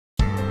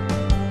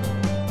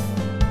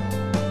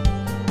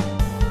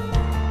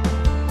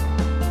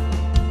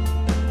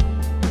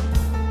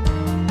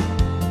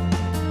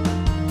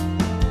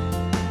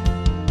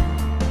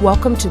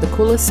Welcome to the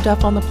coolest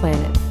stuff on the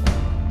planet.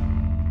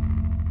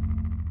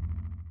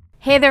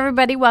 Hey there,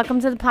 everybody. Welcome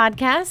to the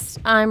podcast.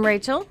 I'm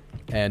Rachel.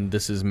 And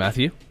this is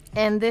Matthew.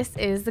 And this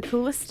is the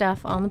coolest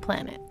stuff on the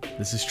planet.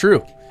 This is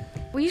true.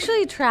 We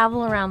usually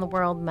travel around the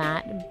world,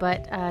 Matt,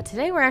 but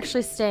today we're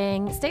actually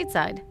staying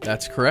stateside.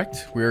 That's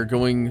correct. We're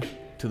going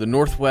to the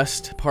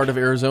northwest part of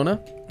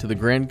Arizona, to the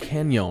Grand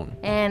Canyon.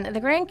 And the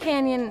Grand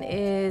Canyon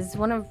is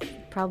one of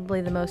probably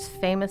the most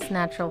famous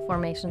natural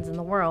formations in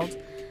the world.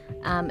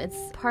 It's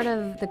part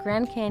of the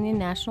Grand Canyon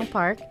National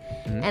Park,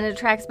 and it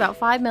attracts about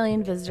 5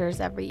 million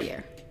visitors every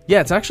year. Yeah,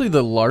 it's actually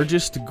the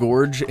largest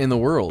gorge in the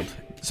world.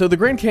 So the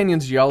Grand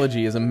Canyon's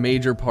geology is a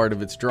major part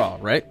of its draw,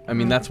 right? I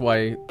mean, that's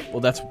why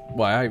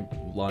I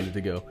wanted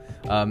to go,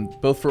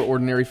 both for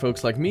ordinary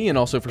folks like me and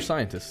also for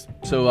scientists.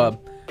 So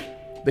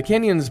the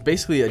canyon is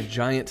basically a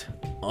giant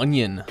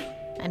onion.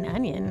 An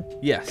onion?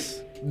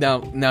 Yes. Now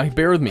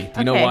bear with me.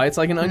 Do you know why it's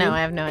like an onion? No, I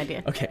have no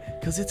idea. Okay,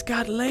 because it's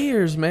got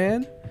layers,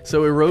 man.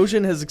 So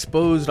erosion has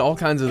exposed all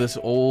kinds of this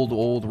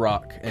old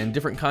rock and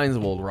different kinds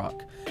of old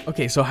rock.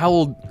 Okay, so how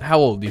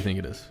old do you think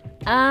it is?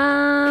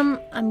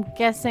 I'm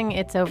guessing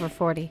it's over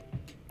 40.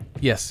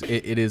 Yes,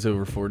 it is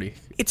over 40.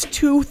 It's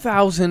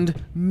 2,000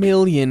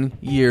 million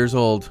years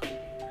old.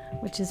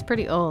 Which is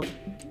pretty old.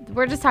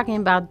 We're just talking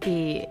about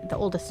the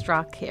oldest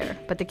rock here,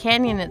 but the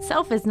canyon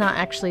itself is not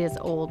actually as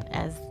old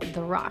as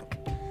the rock.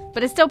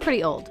 But it's still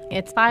pretty old.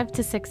 It's 5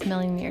 to 6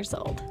 million years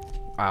old.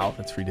 Wow,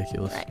 that's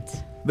ridiculous.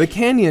 Right. The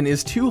canyon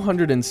is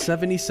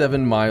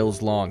 277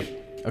 miles long.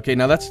 Okay,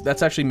 now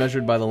that's actually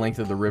measured by the length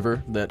of the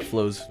river that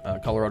flows,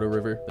 Colorado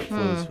River, that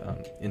flows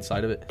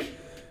inside of it.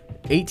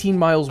 18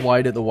 miles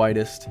wide at the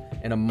widest,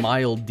 and a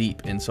mile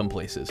deep in some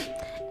places.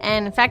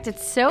 And in fact,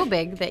 it's so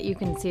big that you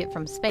can see it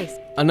from space.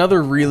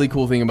 Another really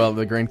cool thing about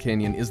the Grand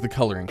Canyon is the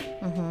coloring.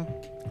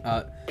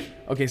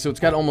 Okay, so it's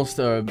got almost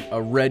a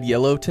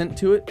red-yellow tint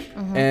to it,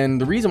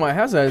 and the reason why it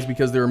has that is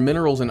because there are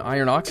minerals and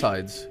iron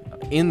oxides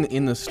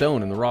in the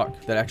stone and the rock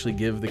that actually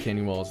give the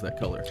canyon walls that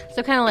color.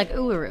 So kind of like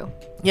Uluru.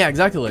 Yeah,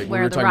 exactly like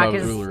where we were the talking rock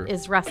about Uluru.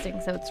 is rusting,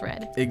 so it's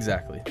red.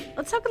 Exactly.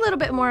 Let's talk a little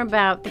bit more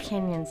about the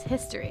canyon's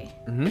history.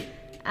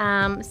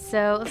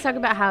 So let's talk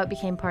about how it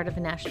became part of a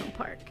national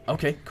park.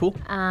 Okay, cool.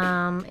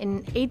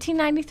 In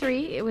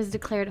 1893, it was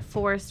declared a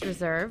forest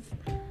reserve.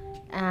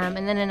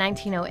 And then in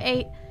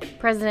 1908,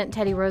 President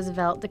Teddy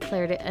Roosevelt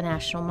declared it a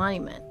national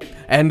monument.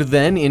 And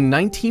then in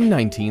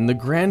 1919, the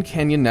Grand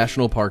Canyon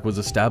National Park was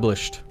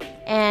established.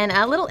 And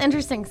a little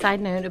interesting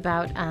side note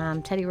about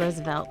Teddy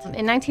Roosevelt.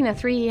 In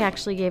 1903, he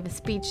actually gave a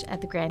speech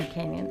at the Grand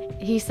Canyon.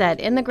 He said,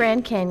 "In the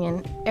Grand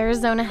Canyon,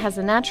 Arizona has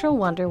a natural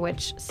wonder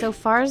which, so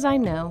far as I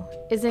know,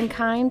 is in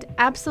kind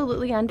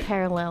absolutely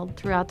unparalleled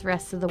throughout the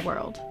rest of the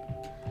world.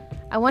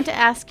 I want to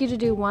ask you to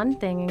do one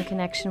thing in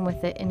connection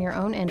with it in your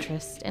own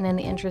interest and in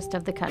the interest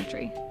of the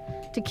country,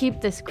 to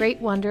keep this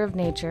great wonder of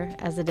nature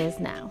as it is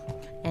now."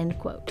 End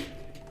quote.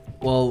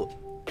 Well,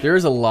 there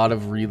is a lot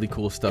of really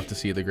cool stuff to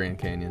see at the Grand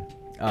Canyon.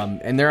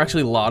 And there are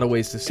actually a lot of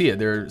ways to see it.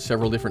 There are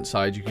several different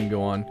sides you can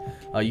go on.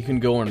 You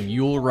can go on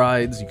mule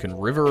rides. You can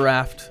river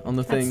raft on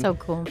the thing. That's so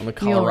cool. On the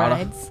Colorado.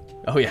 Mule rides.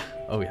 Oh,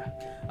 yeah.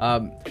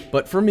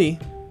 But for me,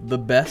 the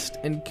best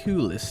and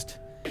coolest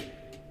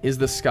is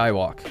the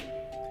Skywalk.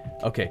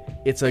 Okay,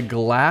 it's a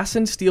glass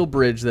and steel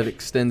bridge that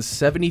extends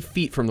 70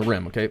 feet from the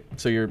rim, okay?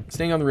 So you're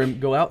staying on the rim,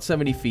 go out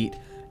 70 feet,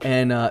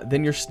 and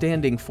then you're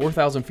standing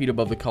 4,000 feet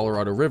above the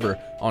Colorado River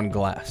on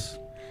glass.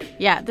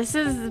 Yeah, this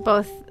is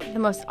both the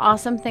most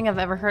awesome thing I've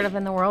ever heard of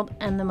in the world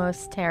and the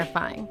most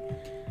terrifying.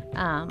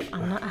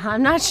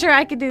 I'm not sure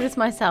I could do this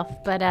myself,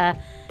 but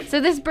so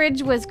this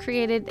bridge was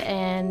created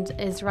and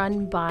is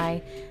run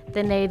by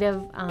the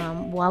native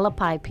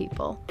Hualapai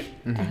people,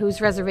 whose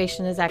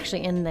reservation is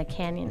actually in the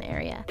canyon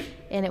area.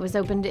 And it was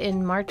opened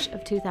in March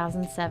of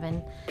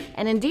 2007.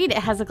 And indeed, it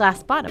has a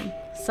glass bottom.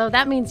 So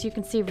that means you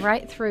can see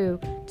right through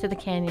to the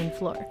canyon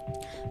floor.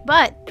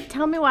 But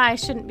tell me why I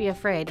shouldn't be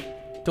afraid.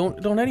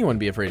 Don't anyone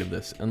be afraid of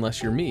this,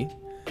 unless you're me.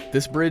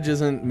 This bridge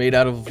isn't made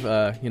out of,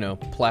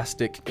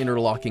 plastic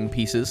interlocking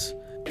pieces.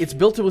 It's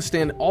built to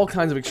withstand all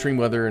kinds of extreme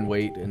weather and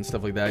weight and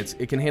stuff like that.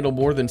 It can handle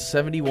more than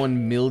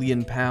 71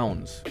 million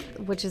pounds.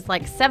 Which is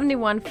like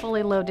 71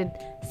 fully loaded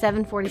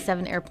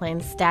 747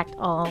 airplanes stacked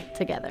all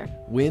together.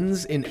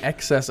 Winds in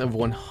excess of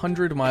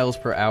 100 miles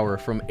per hour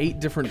from 8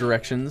 different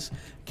directions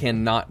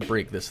cannot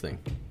break this thing.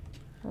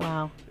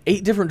 Wow.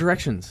 8 different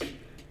directions.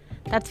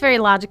 That's very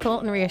logical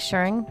and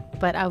reassuring,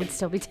 but I would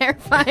still be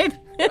terrified.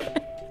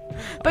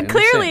 But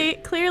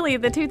clearly,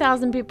 the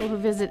 2,000 people who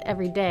visit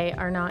every day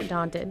are not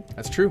daunted.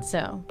 That's true.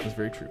 So that's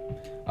very true.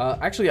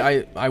 Actually,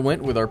 I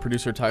went with our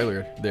producer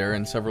Tyler there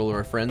and several of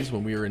our friends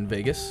when we were in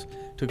Vegas.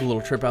 Took a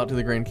little trip out to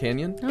the Grand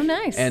Canyon. Oh,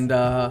 nice. And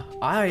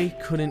I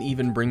couldn't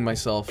even bring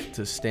myself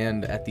to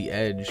stand at the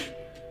edge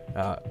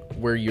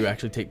where you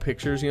actually take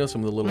pictures,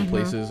 some of the little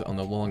places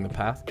along the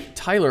path.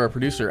 Tyler, our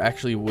producer,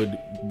 actually would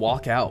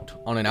walk out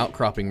on an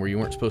outcropping where you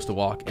weren't supposed to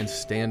walk and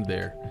stand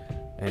there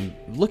and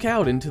look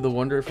out into the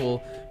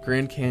wonderful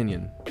Grand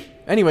Canyon.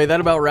 Anyway, that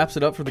about wraps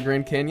it up for the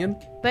Grand Canyon.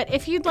 But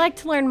if you'd like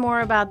to learn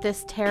more about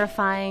this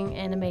terrifying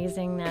and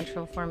amazing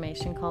natural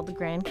formation called the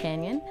Grand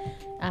Canyon,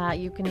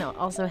 you can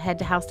also head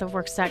to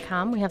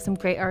howstuffworks.com. We have some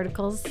great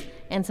articles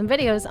and some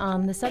videos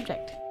on the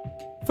subject.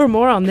 For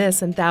more on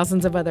this and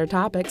thousands of other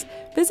topics,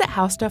 visit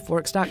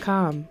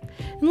howstuffworks.com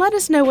and let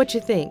us know what you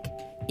think.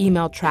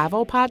 Email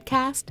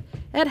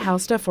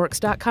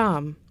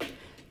travelpodcast@howstuffworks.com.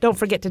 Don't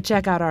forget to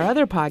check out our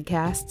other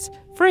podcasts,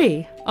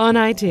 free on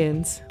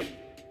iTunes.